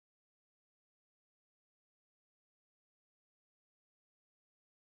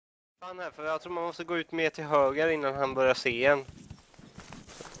Fan här, för jag tror man måste gå ut mer till höger innan han börjar se en.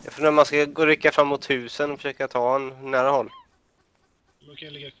 Jag funderar om man ska gå och rycka fram mot husen och försöka ta en nära håll. Då kan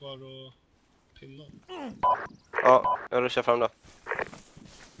jag ligga kvar och pinna. Ja, jag ruschar fram då.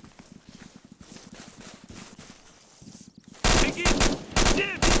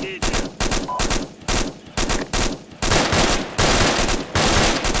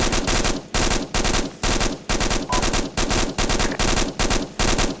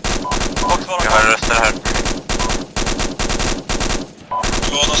 Jag har röster här.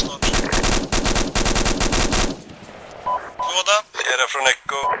 Skada snart. Skada. Ser det från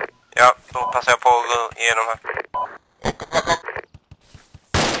Echo. Ja, då passar jag på att gå igenom här.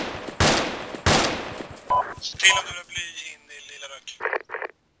 Se till om du vill bli in i lilla rök.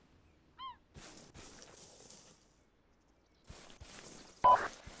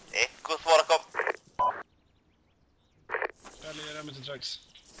 Echo, svara kom. Jag lägger rummet till Trax.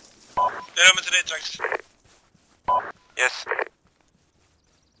 Det är rummet till dig, Trax. Yes.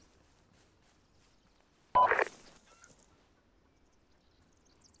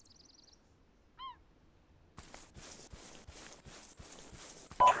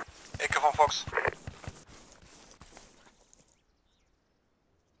 Echo från Fox.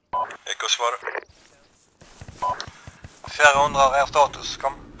 Echo svar. 400 är status,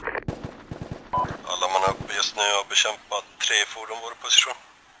 kom. Alla man är uppe just nu och bekämpat 3 fordon vår position.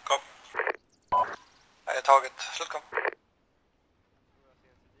 Kom. Här är taget, slut kom.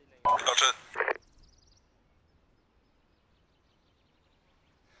 Klart slut.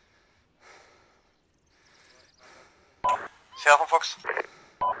 Ser från Fox.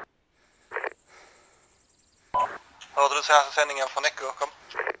 Hörde du senaste sändningen från Echo? Kom.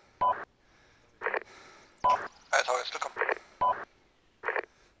 Här är taget, slut kom.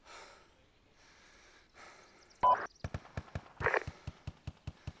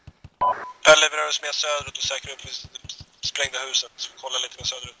 Jag levererar oss mer söderut och säkrar upp sprängda huset. Så kolla lite mer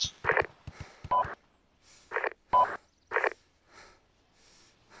söderut.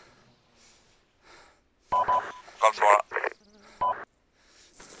 Kom svara.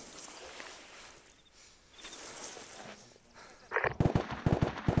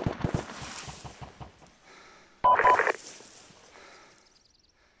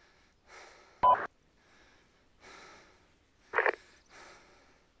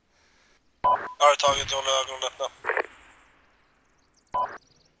 Jag har tagit och håller ögonen öppna.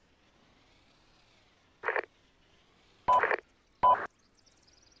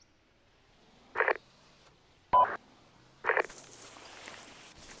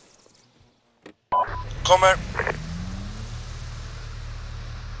 Kommer.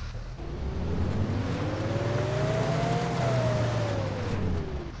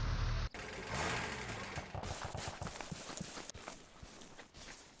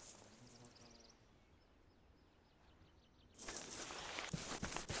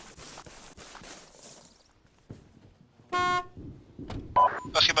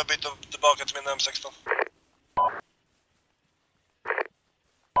 Jag ska bara byta tillbaka till min M16.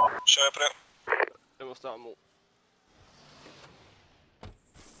 Kör jag på det. Jag måste ha ammo.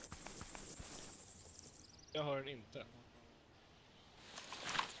 Jag har den inte.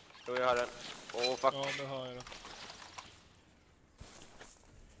 Jo, jag har den. Åh, fuck. Ja, det har jag den.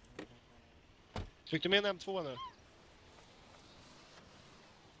 Fick du med en M2 nu?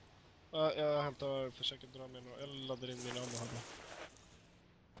 Ja, jag hämtar, försöker dra med några. Jag laddar in mina andra här.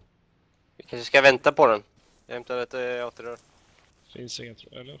 Vi kanske ska vänta på den. Jag hämtar ett återrör. Finns inget,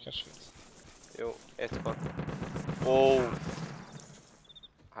 tror jag. Eller kanske finns. Jo, ett kvar. Oh.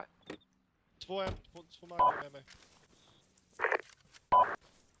 Här. Två magnar med mig.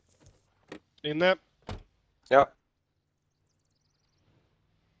 Inne. Ja.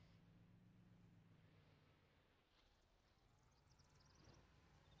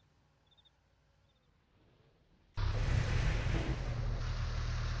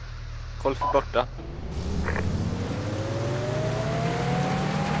 Kolf borta.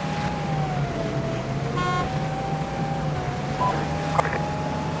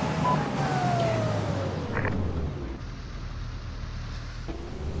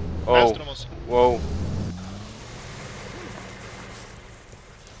 Vänster om oss. Wow.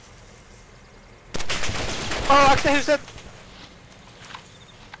 Akta huset!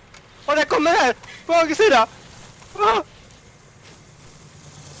 Det kommer här! På höger sida!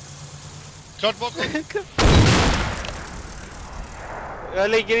 Klart bakom! Jag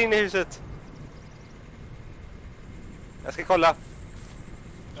ligger inne i huset. Jag ska kolla.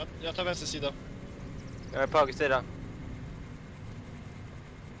 Jag tar vänster sida. Jag är på höger sida.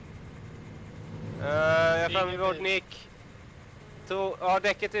 Jag är framme vid vårt nick. Ja,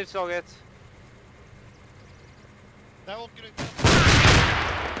 däcket är utslaget. Där åker du.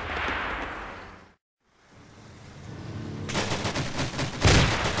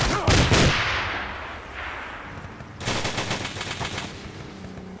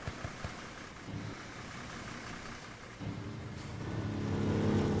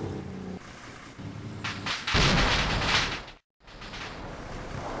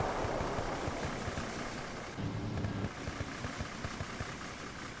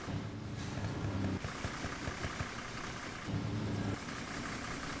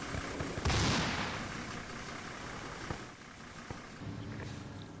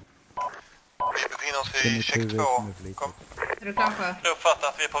 I check 2. Kom. Är du klar för? Jag uppfattar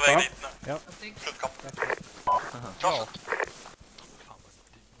att vi är på väg dit nu. Ja. Kom. Ja.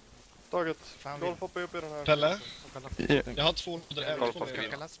 Taget. Golf hoppar upp i den här. Pelle? Jag har 2 under Golf två.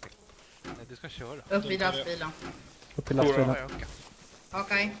 Du ska köra. Upp i lastbilen. Upp i lastbilen.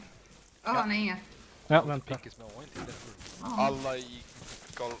 Okej. Jaha, nej inget. Ja, vänta. Alla i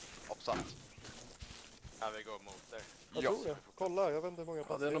golf uppsatt. Här vi går mot där. Jag tror det. Kolla, jag vet inte hur många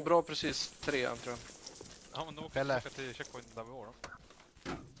Ja, det är nog bra precis 3, tror jag. Ja, men då åker vi till checkpointen där vi var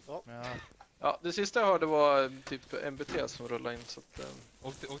då. Ja, det sista jag hörde var typ MBT som rullade in, så att...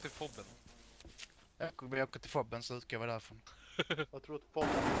 Åk till fobben. Jag åker till fobben så utgår jag därifrån. Jag tror att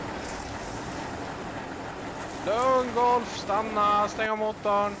fobben. Lugn, golf, stanna, stäng av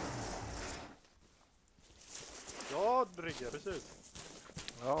motorn. Ja, Brygge, precis.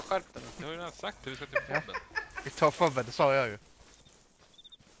 Ja, skärp den. Jag har ju redan sagt hur vi ska till fobben. Vi tar fobben, det sa jag ju.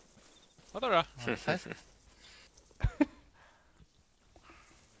 Vadå då? Nej,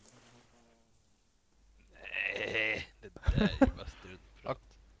 det där är ju bara strutprat.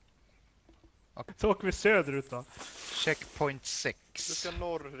 Så åker vi söderut då. Checkpoint Du 6. ska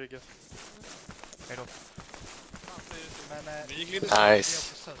norr, Rigge. Hejdå. Men,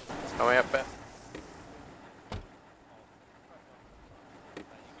 Nice. Kom igen, Jeppe.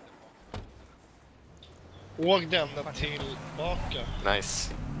 Åk den tillbaka.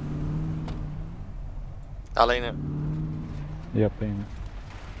 Nice. Alla inne. Japp, inne.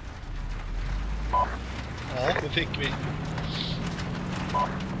 Ja, det fick vi.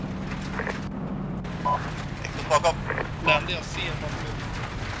 Bakom. Det enda jag ser var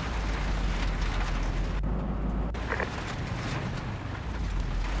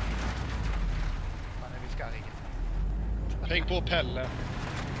vi ska ringa. häng på Pelle.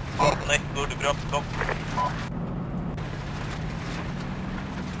 Nej, då är du bra. Stopp.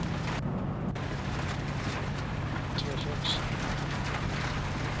 Tror jag också.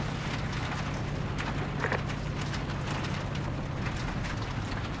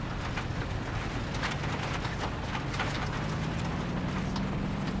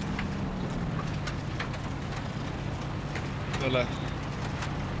 Eller?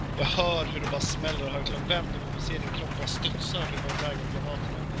 Jag hör hur det bara smäller och högklart vänder och ser din kropp bara studsar på vägen till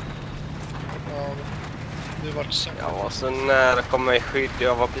vattnet. Ja, det var så. Jag var så nära att komma i skydd.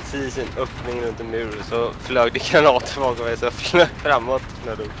 Jag var precis i en öppning runt en mur, så flög det granater bakom mig, så jag flög framåt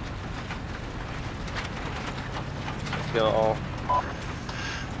när du... Ja.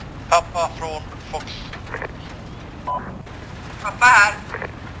 Pappa från Fox. Pappa här.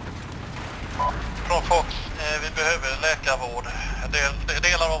 Från Fox. Vi behöver läkarvård.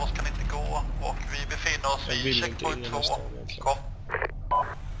 Delar av oss kan inte gå och vi befinner oss i checkpoint 2. Kom.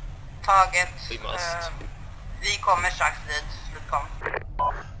 Taget. Vi måste. Vi kommer strax dit. Slutkom.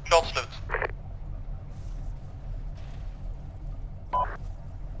 Klart slut.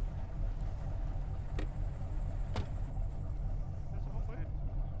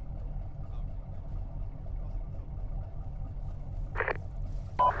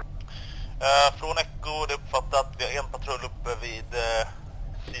 Från Echo, det uppfattar att vi har en patrull uppe vid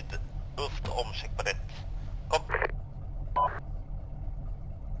sydöst om checkpoint 1. Kom.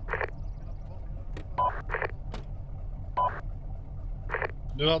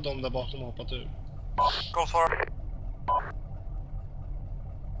 Nu har de där bakom hoppat ur. Kom, svara.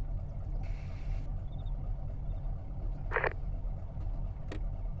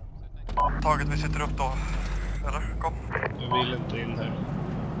 Taget, vi sitter upp då. Eller? Kom. Jag vill inte in här.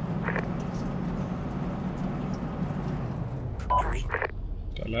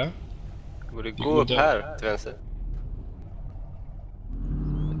 Pelle? Borde gå upp här till vänster.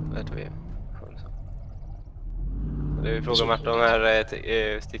 Vet vi. Det är ju frågan om att de här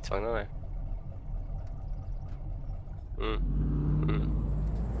stridsvagnarna är.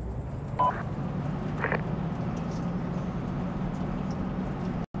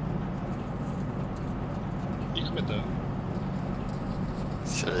 Vi kommer dö.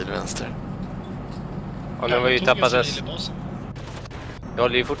 Civil vänster. Ja, nu har vi ju tappat dess. Jag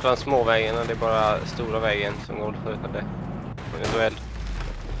håller ju fortfarande småvägen och det är bara stora vägen som går för det. Eventuellt.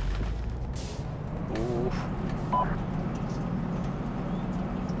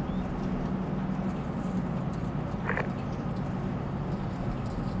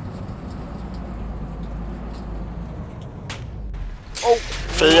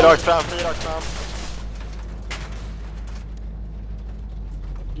 Fyra rakt fram.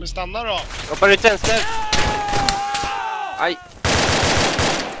 Men stanna då! Hoppar ut vänster! Aj!